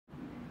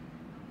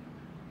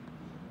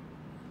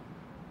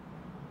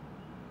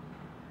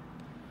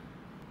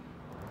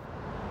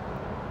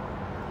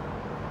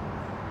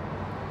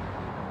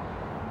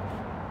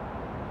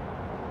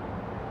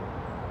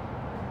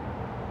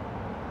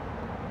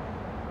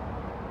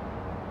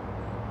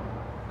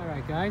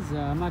Alright guys,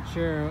 I'm not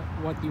sure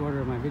what the order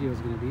of my video is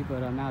going to be,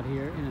 but I'm out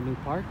here in a new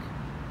park.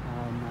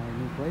 My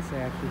new place, I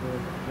actually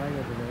live right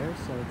over there,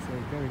 so it's a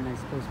very nice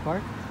close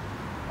park.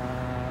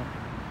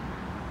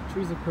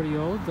 Trees are pretty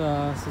old,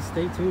 so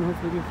stay tuned.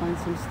 Hopefully we find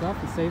some stuff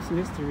and save some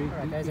history.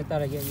 Alright guys, I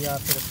thought I'd get you out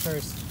for the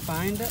first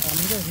find. I'm going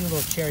to do a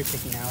little cherry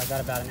picking now. I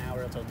got about an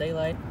hour until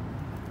daylight,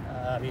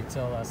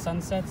 until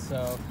sunset,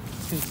 so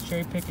let's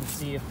cherry pick and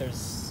see if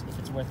it's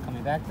worth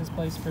coming back to this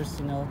place. First,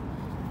 you know,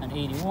 an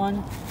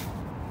 81.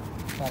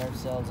 Got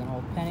ourselves an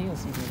old penny.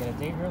 Let's see if we can get a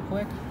date real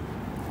quick.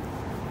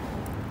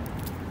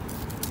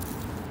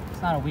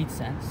 It's not a wheat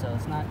cent, so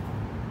it's not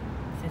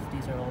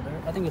 50s or older.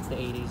 I think it's the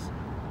 80s.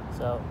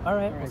 So, all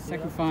right.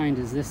 Second find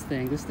is this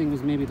thing. This thing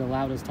was maybe the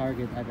loudest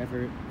target I've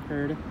ever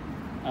heard,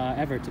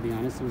 to be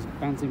honest. It was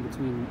bouncing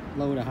between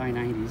low to high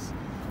 90s.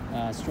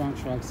 Strong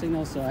shrug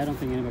signal, so I don't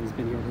think anybody's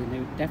been here.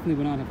 They definitely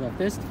would not have left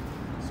this.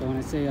 So when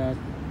I say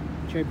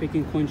cherry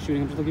picking, coin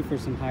shooting, I'm just looking for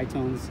some high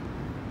tones,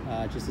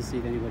 just to see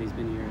if anybody's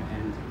been here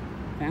and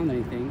found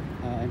anything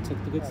and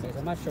took the good stuff.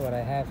 I'm not sure what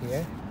I have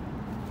here,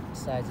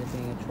 besides it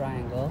being a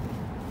triangle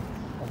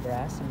of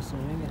brass. I'm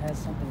assuming it has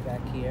something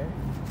back here.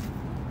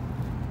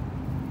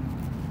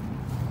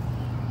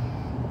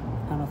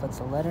 I don't know if that's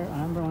a letter or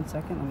number. 1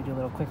 second, let me do a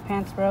little quick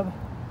pants rub.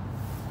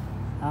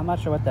 I'm not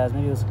sure what that is.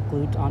 Maybe it was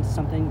glued onto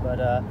something,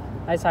 but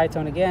nice high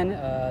tone again.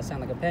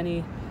 Sound like a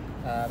penny,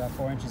 about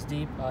 4 inches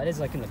deep. It is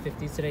like in the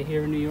 50s today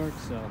here in New York,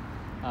 so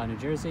New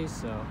Jersey.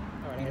 So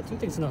all right, I got two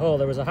things in the hole.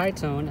 There was a high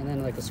tone and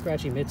then like a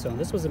scratchy mid-tone.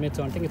 This was a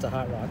mid-tone. I think it's a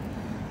hot rock,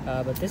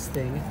 but this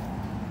thing,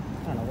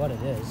 I don't know what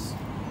it is.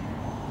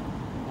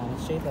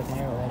 It's shaped like an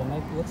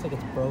arrowhead. It looks like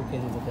it's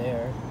broken over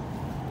there,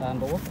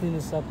 but we'll clean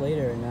this up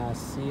later and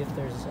see if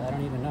there's. I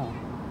don't even know.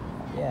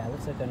 Yeah, it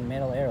looks like a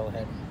metal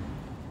arrowhead.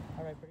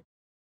 All right, pretty.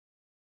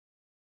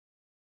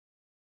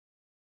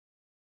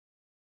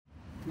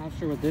 Not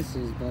sure what this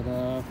is, but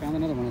found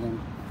another one of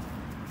them.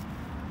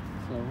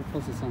 So we'll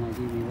post this on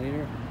IDV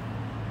later.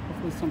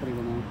 Hopefully somebody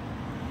will know.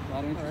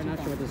 Alright, not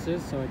sure what this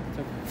is, so I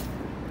took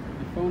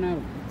my phone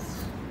out.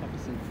 It's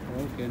obviously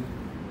broken.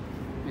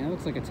 I mean, it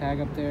looks like a tag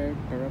up there,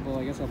 durable.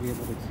 I guess I'll be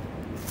able to.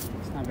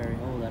 It's not very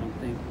old, I don't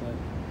think, but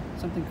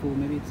something cool.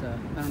 Maybe it's a.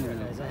 I don't even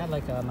know. Guys, I had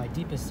like my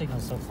deepest signal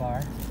so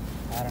far.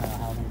 I don't know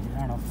how many.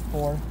 I don't know,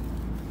 4,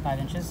 5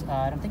 inches.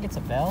 I don't think it's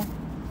a bell.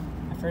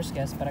 My first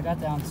guess, but I got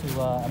down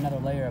to another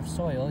layer of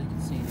soil. You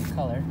can see the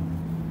color,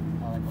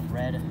 like a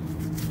red.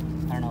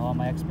 I don't know. All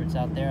my experts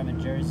out there. I'm in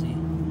Jersey.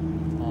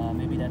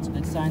 Maybe that's a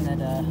good sign that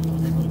I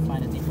was able to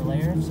find a deeper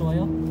layer of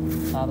soil.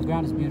 The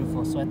ground is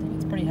beautiful, so I think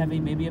it's pretty heavy.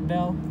 Maybe a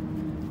bell.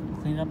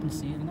 Clean it up and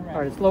see it in the rack.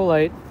 Alright, it's low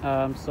light,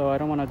 so I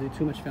don't want to do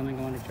too much filming.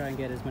 I want to try and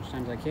get as much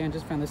time as I can.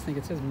 Just found this thing.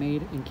 It says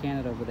made in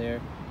Canada over there.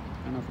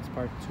 I don't know if it's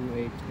part to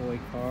a toy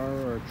car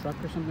or a truck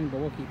or something,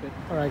 but we'll keep it.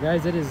 Alright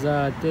guys, it is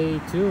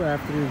day 2,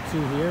 afternoon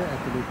 2 here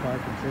at the new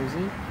park in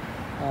Jersey.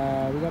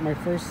 We got my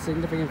first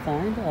significant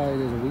find.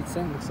 It is a wheat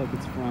cent. Looks like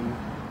it's from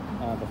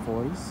the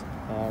 40s,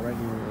 right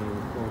near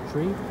a old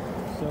tree.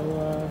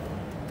 So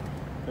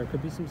there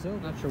could be some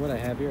silk. Not sure what I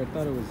have here. I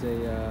thought it was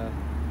a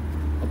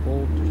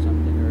bolt or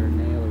something, or a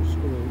nail or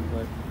screw,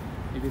 but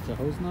maybe it's a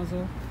hose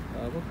nozzle.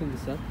 We'll clean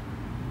this up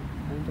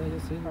and you'll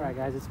see. Alright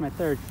guys, it's my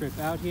 3rd trip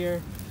out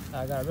here.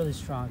 I got a really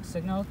strong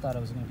signal. Thought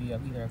it was going to be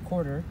either a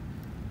quarter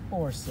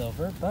or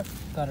silver, but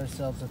got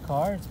ourselves a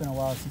car. It's been a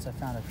while since I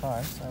found a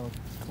car, so I would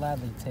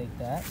gladly take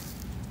that.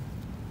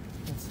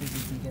 Let's see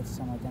if we can get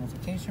some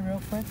identification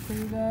real quick for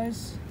you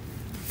guys.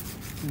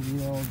 Do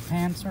the old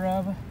pants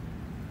rub.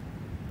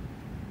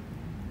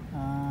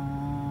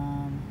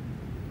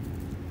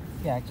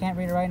 Yeah, I can't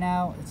read it right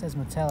now. It says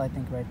Mattel, I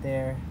think, right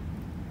there.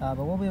 But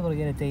we'll be able to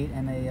get a date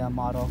and a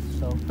model.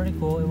 So pretty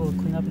cool. It will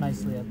clean up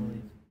nicely, I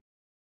believe.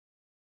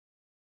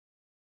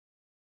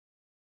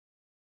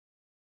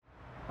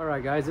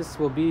 Alright guys, this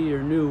will be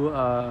your new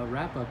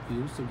wrap-up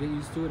view. So get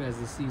used to it as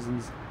the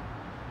seasons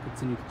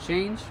continue to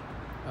change.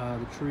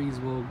 The trees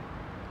will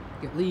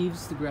get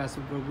leaves, the grass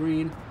will grow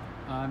green.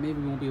 Maybe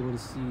we won't be able to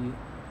see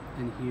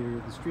and hear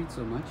the street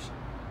so much.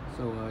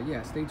 So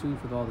yeah, stay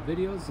tuned for all the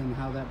videos and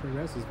how that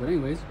progresses. But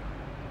anyways,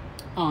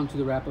 on to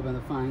the wrap-up and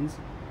the finds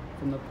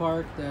from the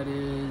park. That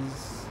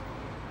is,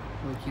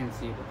 well, you can't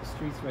see it, but the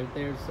street's right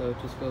there. So it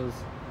just goes,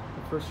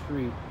 the first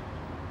street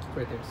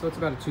right there. So it's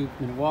about a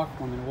 2-minute walk,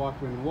 1-minute walk,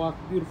 3-minute walk.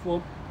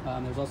 Beautiful.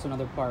 There's also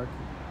another park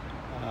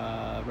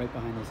right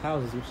behind those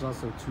houses, which is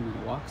also a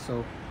 2-minute walk.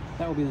 So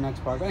that will be the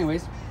next park.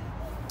 Anyways,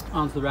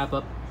 on to the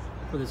wrap-up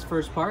for this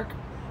first park.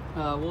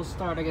 We'll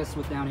start, I guess,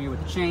 with down here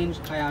with the change.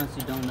 I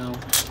honestly don't know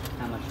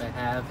how much I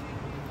have.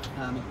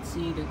 You can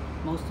see that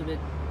most of it,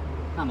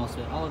 not most of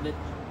it, all of it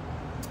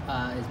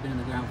has been in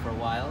the ground for a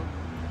while.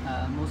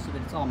 Most of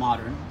it, it's all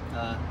modern.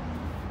 I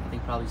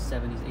think probably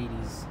 70s,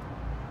 80s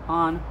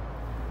on.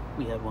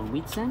 We have 1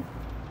 wheat cent,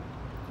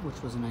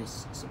 which was a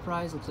nice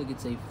surprise. Looks like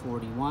it's a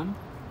 41.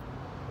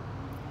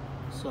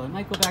 So I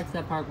might go back to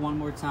that park one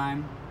more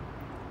time,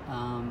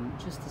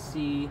 just to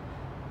see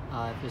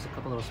if there's a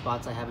couple little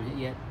spots I haven't hit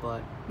yet,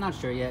 but not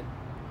sure yet.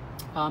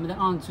 And then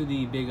on to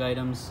the big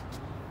items.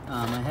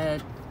 I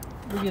had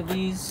 3 of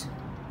these.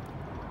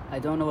 I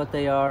don't know what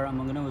they are. I'm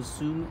going to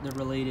assume they're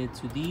related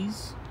to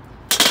these,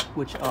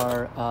 which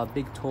are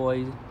Big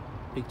Toys,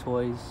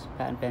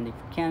 patent pending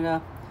for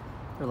Canada.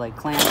 They're like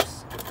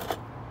clamps.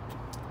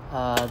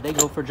 They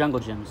go for jungle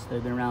gyms.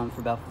 They've been around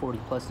for about 40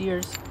 plus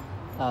years,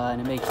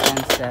 and it makes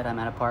sense that I'm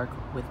at a park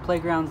with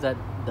playgrounds that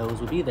those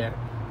would be there.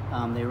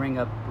 They ring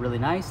up really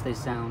nice. They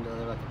sound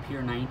they're like a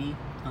pure 90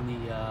 on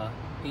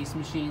the Ace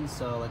machine,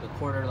 so like a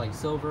quarter, like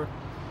silver.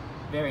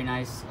 Very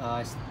nice.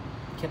 I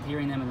kept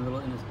hearing them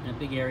in a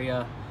big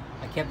area.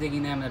 I kept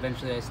digging them, and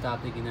eventually I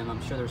stopped digging them.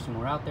 I'm sure there's some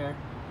more out there.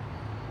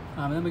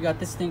 And then we got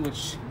this thing,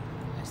 which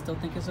I still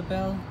think is a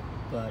bell,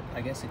 but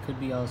I guess it could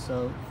be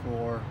also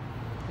for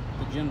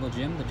the jungle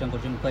gym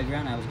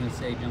playground. I was going to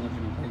say jungle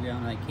gym and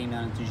playground, and I came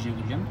out into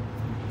jungle gym.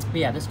 But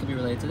yeah, this could be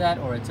related to that,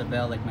 or it's a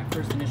bell, like my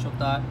first initial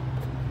thought.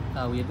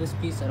 We have this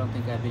piece. I don't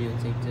think I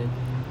videotaped it.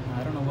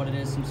 I don't know what it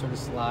is, some sort of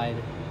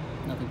slide.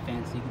 Nothing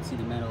fancy. You can see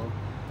the metal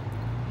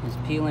is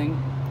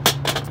peeling.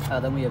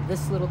 Then we have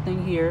this little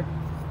thing here,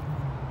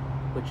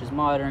 which is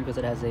modern because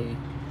it has a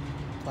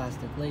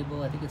plastic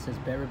label. I think it says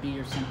Barabee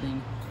or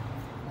something.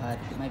 I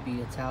think it might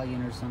be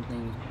Italian or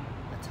something,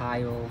 a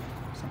tile,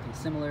 something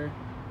similar.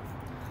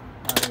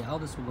 Yeah, all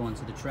this will go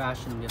into the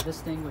trash. And then we have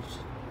this thing, which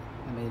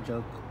I made a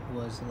joke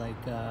was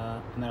like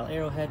a metal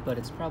arrowhead, but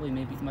it's probably,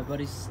 maybe my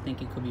buddies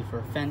think it could be for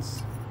a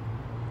fence.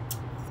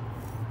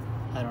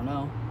 I don't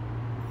know.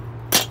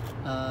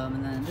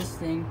 And then this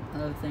thing,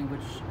 another thing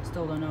which I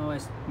still don't know.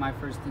 My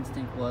first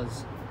instinct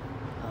was,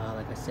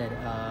 like I said,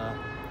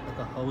 like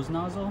a hose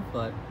nozzle,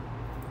 but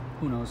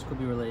who knows, could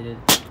be related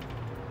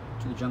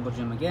to the jungle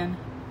gym again.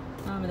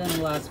 And then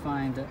the last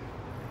find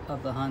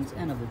of the hunt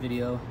and of the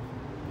video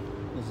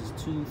was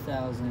this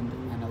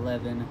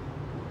 2011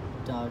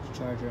 Dodge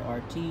Charger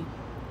RT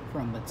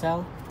from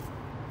Mattel.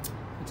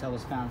 Mattel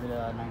was founded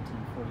in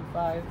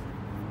 1945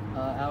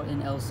 out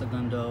in El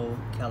Segundo,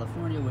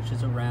 California, which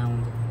is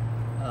around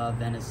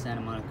Venice,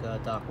 Santa Monica,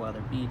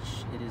 Dockweiler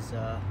Beach. It is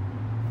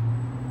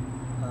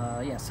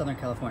yeah, Southern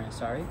California,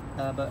 sorry.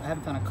 But I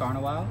haven't found a car in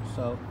a while,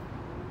 so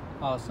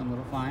awesome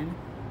little find.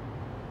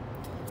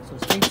 So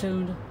stay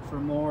tuned for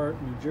more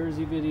New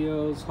Jersey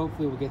videos.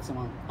 Hopefully we'll get some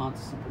onto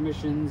some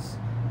permissions.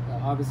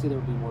 Obviously there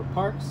will be more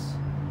parks,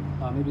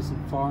 maybe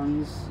some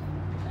farms,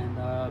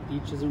 and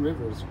beaches and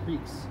rivers,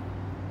 creeks.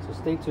 So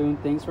stay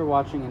tuned. Thanks for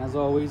watching, and as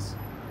always,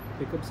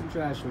 pick up some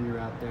trash when you're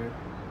out there.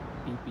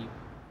 Beep beep.